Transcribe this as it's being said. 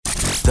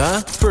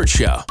The Burt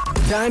Show.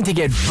 Time to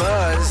get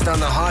buzzed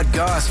on the hot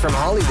goss from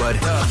Hollywood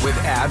with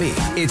Abby.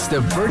 It's the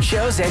Burt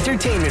Show's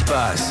entertainment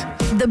buzz.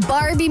 The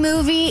Barbie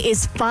movie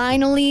is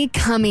finally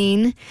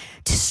coming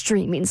to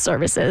streaming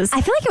services.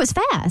 I feel like it was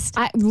fast.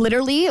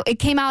 It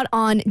came out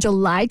on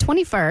July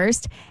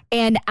 21st,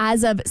 and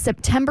as of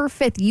September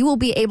 5th, you will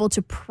be able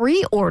to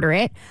pre-order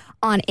it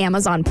on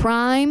Amazon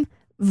Prime,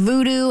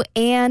 Vudu,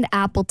 and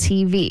Apple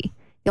TV.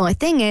 The only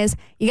thing is,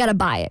 you got to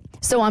buy it.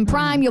 So on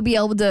Prime, you'll be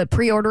able to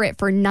pre-order it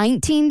for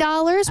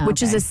 $19,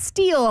 which is a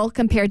steal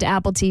compared to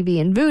Apple TV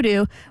and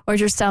Vudu, or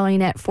you're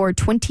selling it for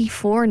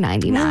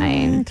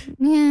 $24.99.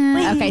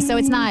 Yeah. Okay, so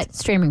it's not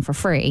streaming for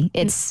free.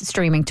 It's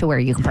streaming to where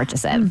you can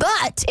purchase it.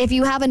 But if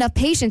you have enough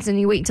patience and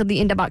you wait until the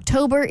end of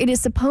October, it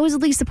is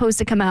supposedly supposed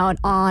to come out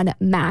on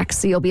Max.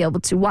 So you'll be able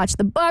to watch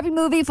the Barbie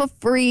movie for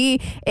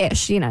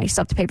free-ish. You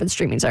still have to pay for the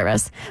streaming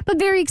service. But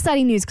very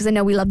exciting news because I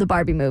know we love the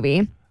Barbie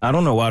movie. I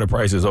don't know why the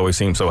prices always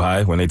seem so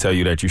high when they tell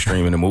you that you're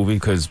streaming a movie,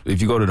 because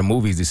if you go to the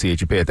movies to see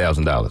it, you pay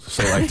 $1,000.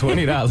 So like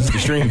 $20 to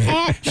stream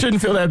it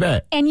shouldn't feel that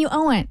bad. And you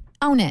own it.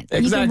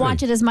 Exactly. You can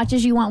watch it as much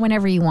as you want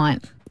whenever you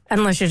want.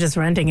 Unless you're just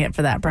renting it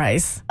for that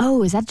price.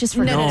 Oh, is that just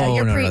for No,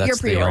 you're that's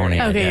pre-ordering.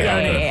 Okay,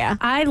 Yeah.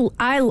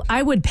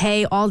 I would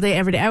pay all day,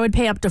 every day. I would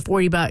pay up to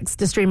 $40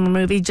 to stream a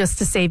movie just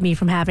to save me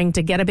from having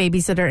to get a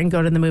babysitter and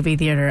go to the movie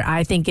theater.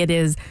 I think it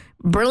is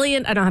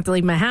brilliant. I don't have to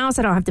leave my house.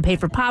 I don't have to pay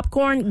for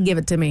popcorn. Give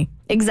it to me.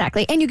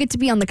 Exactly. And you get to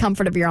be on the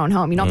comfort of your own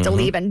home. You don't have to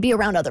leave and be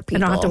around other I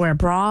people. don't have to wear a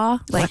bra.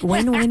 Like,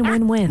 win. Why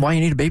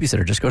you need a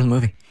babysitter? Just go to the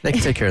movie. They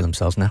can take care of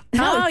themselves now.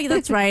 Oh,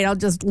 that's right. I'll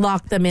just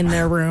lock them in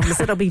their rooms.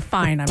 It'll be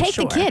fine, I'm Take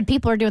sure. the kid.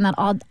 People are doing that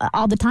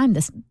all the time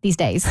these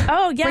days.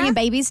 Oh, yeah? Bringing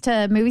babies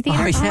to movie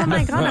theaters. Oh,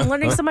 my God. I'm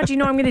learning so much. I'm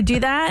going to do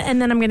that,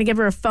 and then I'm going to give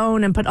her a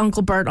phone and put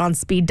Uncle Bert on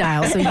speed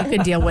dial so you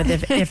can deal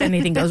with if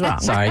anything goes wrong.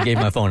 Sorry, I gave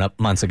my phone up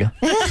months ago.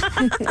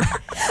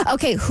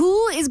 Okay,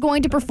 who is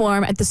going to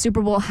perform at the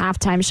Super Bowl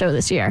halftime show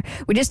this year?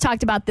 We just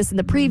talked about this in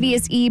the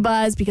previous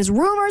E-Buzz because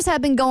rumors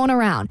have been going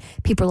around.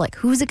 People are like,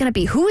 who's it going to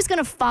be? Who's going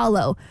to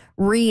follow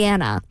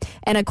Rihanna?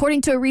 And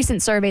according to a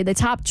recent survey, the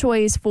top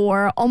choice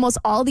for almost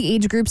all the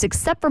age groups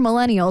except for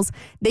millennials,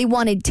 they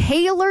wanted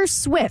Taylor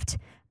Swift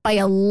by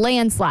a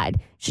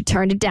landslide. She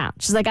turned it down.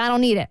 She's like, I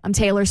don't need it. I'm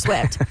Taylor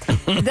Swift.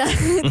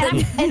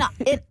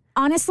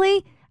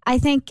 Honestly, I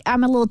think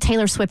I'm a little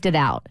Taylor Swifted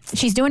out.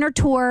 She's doing her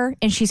tour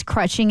and she's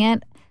crushing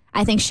it.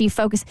 I think she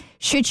focused.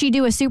 Should she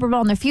do a Super Bowl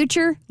in the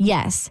future?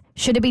 Yes.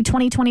 Should it be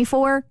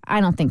 2024?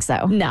 I don't think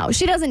so. No,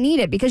 she doesn't need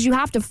it because you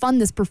have to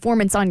fund this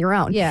performance on your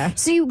own. Yeah.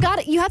 So you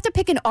have to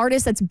pick an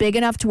artist that's big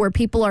enough to where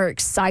people are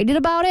excited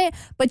about it,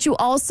 but you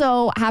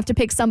also have to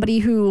pick somebody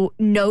who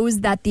knows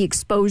that the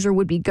exposure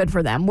would be good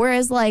for them.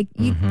 Whereas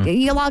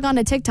you log on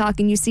to TikTok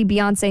and you see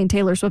Beyonce and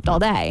Taylor Swift all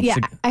day. Yeah.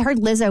 I heard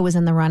Lizzo was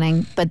in the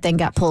running, but then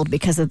got pulled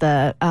because of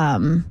the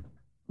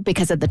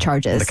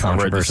charges. The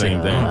controversy.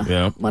 Same thing.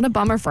 Yeah. What a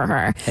bummer for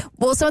her.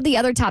 Well, some of the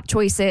other top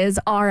choices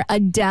are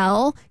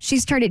Adele.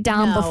 She's turned it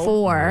down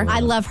before. I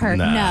love her.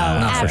 Nah, no,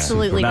 not for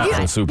absolutely Super Bowl. not.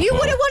 Not for Super You Bowl.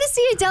 wouldn't want to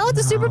see Adele at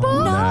the Super Bowl?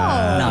 No.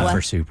 Not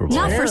for Super Bowl.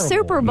 Not for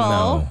Super Bowl.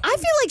 No. I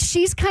feel like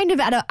she's kind of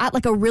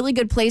at a really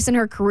good place in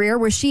her career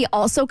where she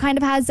also kind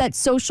of has that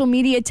social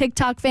media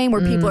TikTok fame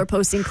where people are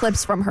posting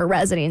clips from her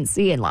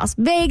residency in Las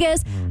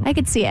Vegas. I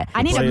could see it.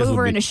 I need a Players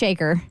mover would and be- a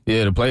shaker.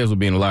 Yeah, the players would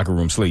be in the locker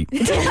room sleep.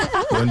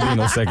 Wouldn't be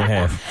no second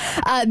half.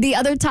 The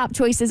other top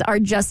choices are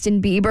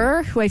Justin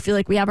Bieber, who I feel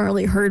like we haven't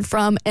really heard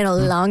from in a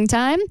long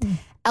time.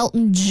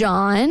 Elton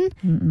John,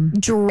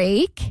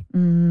 Drake.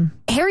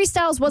 Harry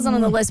Styles wasn't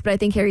on the list, but I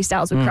think Harry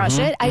Styles would crush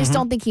it. I just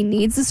don't think he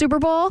needs the Super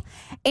Bowl.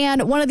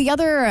 And one of the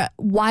other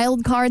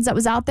wild cards that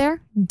was out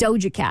there,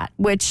 Doja Cat,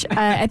 which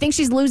I think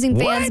she's losing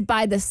fans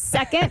by the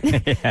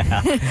second.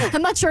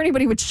 I'm not sure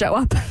anybody would show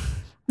up.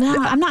 No,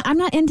 I'm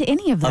not into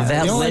any of those. Of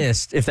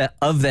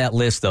that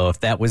list, though, if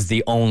that was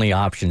the only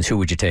options, who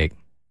would you take?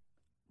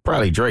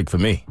 Probably Drake for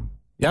me.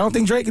 Y'all don't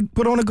think Drake could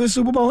put on a good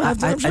Super Bowl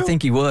halftime show? I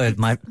think he would.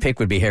 My pick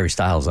would be Harry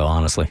Styles, though,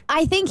 honestly.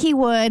 I think he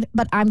would,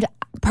 but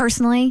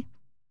personally,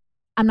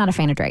 I'm not a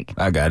fan of Drake.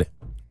 I got it.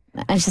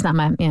 It's just not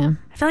my, I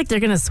feel like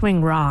they're going to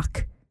swing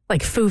rock,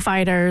 like Foo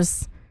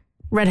Fighters,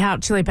 Red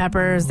Hot Chili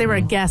Peppers. They were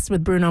a guest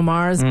with Bruno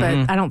Mars,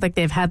 but I don't think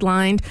they've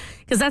headlined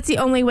because that's the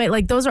only way.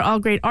 Like, those are all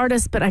great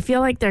artists, but I feel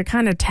like they're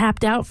kind of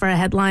tapped out for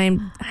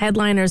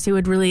headliners who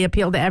would really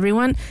appeal to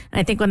everyone. And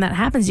I think when that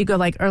happens, you go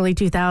like early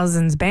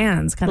 2000s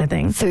bands kind of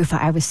thing.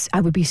 I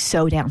would be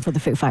so down for the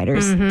Foo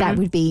Fighters. That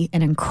would be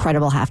an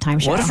incredible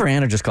halftime show. What if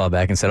Rihanna just called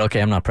back and said,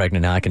 okay, I'm not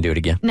pregnant now, I can do it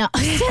again? No.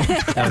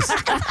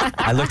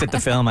 I looked at the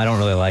film, I don't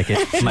really like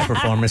it. My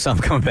performance, so I'm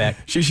coming back.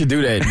 She should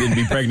do that and then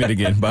be pregnant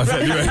again by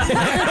February.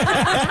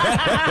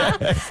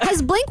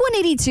 Has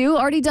Blink-182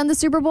 already done the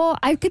Super Bowl?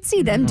 I could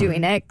see them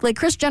doing it. Like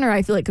Kris Jenner,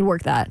 I feel like could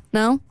work that.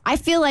 No? I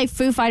feel like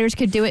Foo Fighters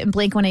could do it and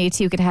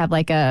Blink-182 could have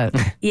like a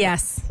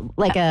Yes.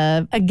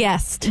 a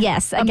guest.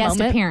 Yes, a guest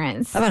moment.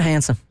 appearance. How about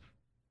Hanson?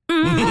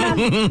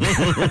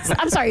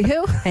 I'm sorry,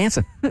 who?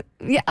 Hanson.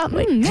 Yeah.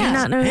 Do you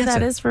not know who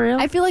that is for real?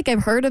 I feel like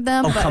I've heard of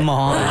them. Oh, but come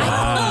on.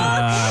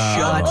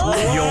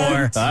 Shut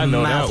your I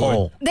know that mouth one.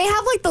 hole. They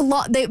have like the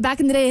long. Back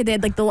in the day, they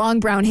had like the long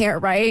brown hair,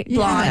 right?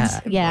 Blonde.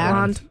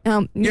 Yeah.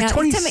 Blonde. You're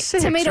 26,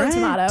 tomato, right?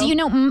 tomato. Do you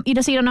know? You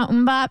just don't know.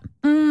 Bop,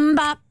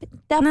 bop,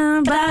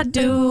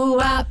 Ba-do,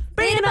 wop,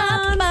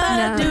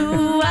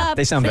 ba-da-ba-ba-do-wop.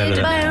 They sound better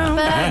than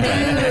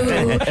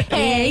that.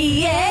 Hey,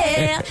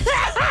 yeah.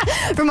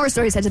 For more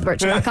stories, head to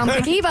thebirdshow.com.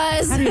 Click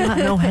eBuzz. How do you not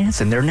know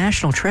Hanson? They're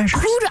national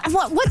treasures.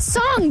 What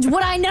song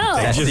would I know?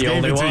 That's Just the gave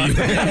only it to one. you.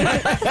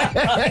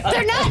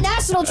 They're not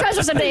national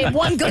treasures if they have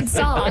one good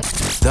song.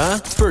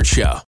 The Burt Show.